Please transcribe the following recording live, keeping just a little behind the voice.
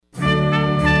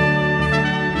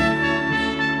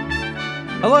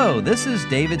Hello, this is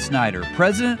David Snyder,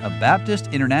 President of Baptist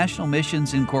International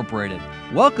Missions Incorporated,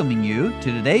 welcoming you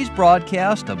to today's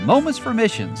broadcast of Moments for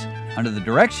Missions under the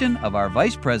direction of our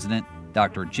Vice President,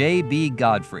 Dr. J.B.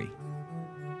 Godfrey.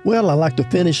 Well, I'd like to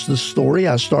finish the story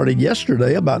I started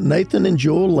yesterday about Nathan and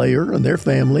Joel Layer and their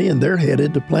family, and they're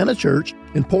headed to plant a church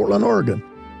in Portland, Oregon.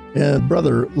 And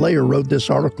Brother Layer wrote this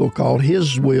article called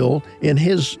His Will in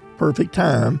His Perfect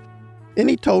Time. And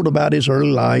he told about his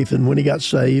early life and when he got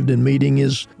saved and meeting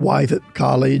his wife at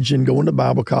college and going to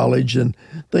Bible college and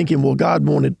thinking, well, God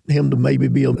wanted him to maybe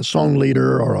be a song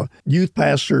leader or a youth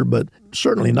pastor, but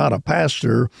certainly not a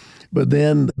pastor. But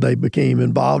then they became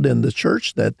involved in the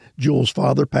church that Joel's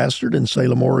father pastored in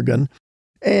Salem, Oregon.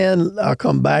 And I'll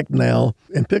come back now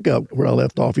and pick up where I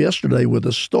left off yesterday with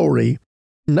a story.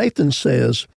 Nathan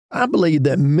says, I believe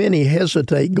that many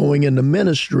hesitate going into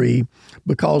ministry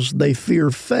because they fear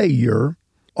failure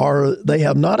or they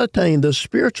have not attained the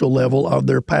spiritual level of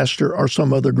their pastor or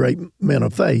some other great men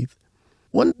of faith.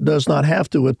 One does not have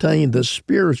to attain the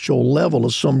spiritual level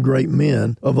of some great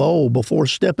men of old before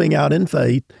stepping out in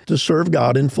faith to serve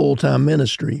God in full-time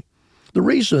ministry. The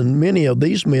reason many of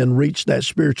these men reached that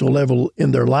spiritual level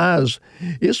in their lives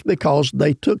is because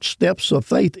they took steps of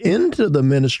faith into the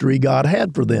ministry God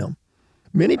had for them.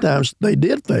 Many times they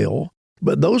did fail,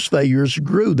 but those failures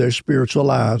grew their spiritual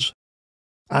lives.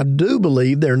 I do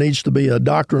believe there needs to be a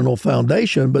doctrinal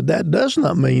foundation, but that does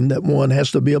not mean that one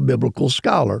has to be a biblical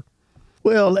scholar.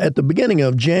 Well, at the beginning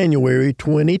of January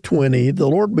 2020, the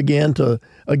Lord began to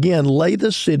again lay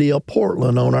the city of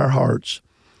Portland on our hearts.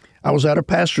 I was at a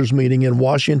pastor's meeting in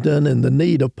Washington, and the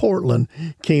need of Portland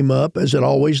came up, as it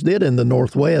always did in the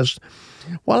Northwest.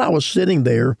 While I was sitting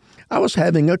there, I was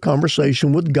having a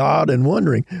conversation with God and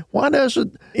wondering, why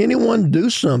doesn't anyone do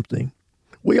something?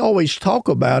 We always talk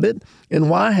about it,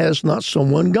 and why has not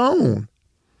someone gone?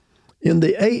 In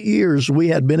the 8 years we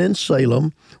had been in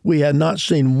Salem, we had not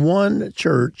seen one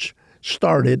church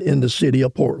started in the city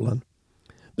of Portland.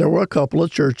 There were a couple of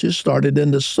churches started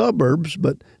in the suburbs,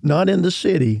 but not in the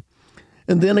city.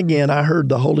 And then again, I heard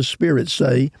the Holy Spirit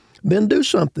say, then do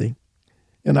something.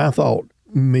 And I thought,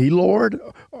 me, Lord?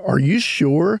 Are you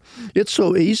sure? It's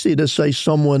so easy to say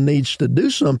someone needs to do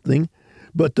something,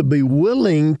 but to be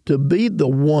willing to be the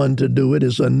one to do it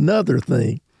is another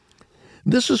thing.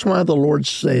 This is why the Lord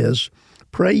says,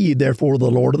 pray ye therefore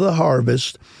the Lord of the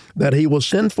harvest, that he will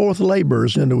send forth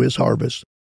laborers into his harvest.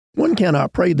 One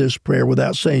cannot pray this prayer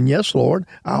without saying, yes, Lord,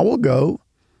 I will go.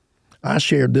 I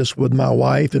shared this with my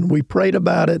wife, and we prayed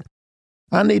about it.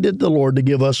 I needed the Lord to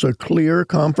give us a clear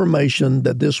confirmation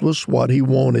that this was what he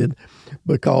wanted,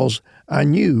 because I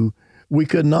knew we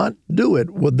could not do it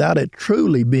without it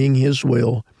truly being his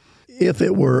will. If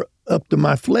it were up to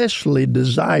my fleshly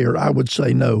desire, I would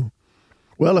say no.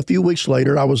 Well, a few weeks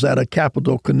later, I was at a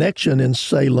Capital Connection in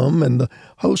Salem, and the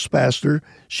host pastor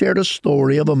shared a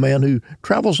story of a man who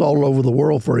travels all over the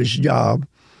world for his job.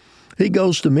 He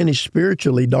goes to many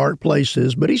spiritually dark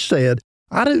places, but he said,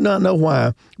 I do not know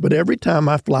why, but every time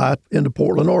I fly into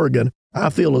Portland, Oregon, I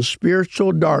feel a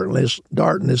spiritual darkness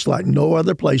like no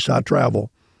other place I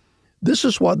travel. This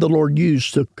is what the Lord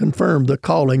used to confirm the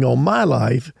calling on my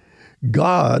life.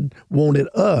 God wanted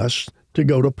us to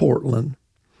go to Portland.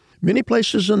 Many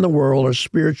places in the world are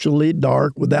spiritually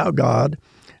dark without God.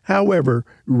 However,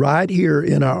 right here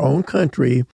in our own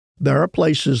country, there are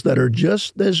places that are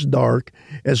just as dark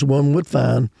as one would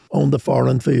find on the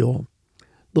foreign field.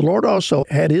 The Lord also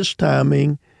had his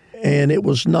timing, and it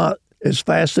was not as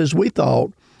fast as we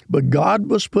thought, but God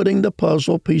was putting the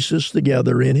puzzle pieces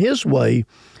together in his way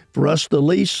for us to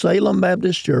lead Salem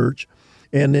Baptist Church.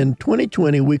 And in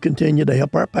 2020, we continue to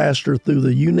help our pastor through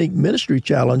the unique ministry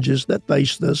challenges that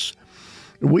faced us.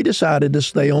 We decided to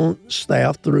stay on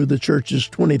staff through the church's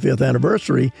 25th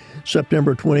anniversary,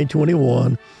 September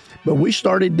 2021, but we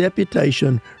started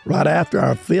deputation right after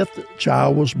our 5th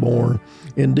child was born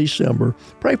in December.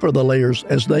 Pray for the Layers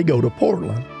as they go to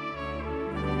Portland.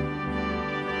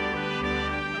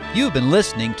 You've been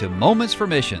listening to Moments for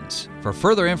Missions. For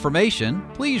further information,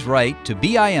 please write to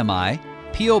BIMI,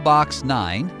 P.O. Box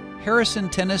 9, Harrison,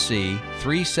 Tennessee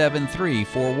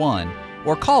 37341,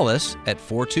 or call us at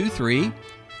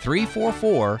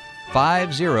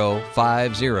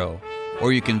 423-344-5050.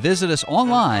 Or you can visit us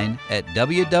online at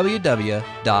www.bimi.org.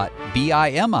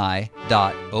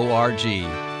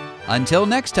 Until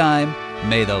next time,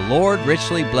 may the Lord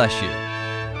richly bless you.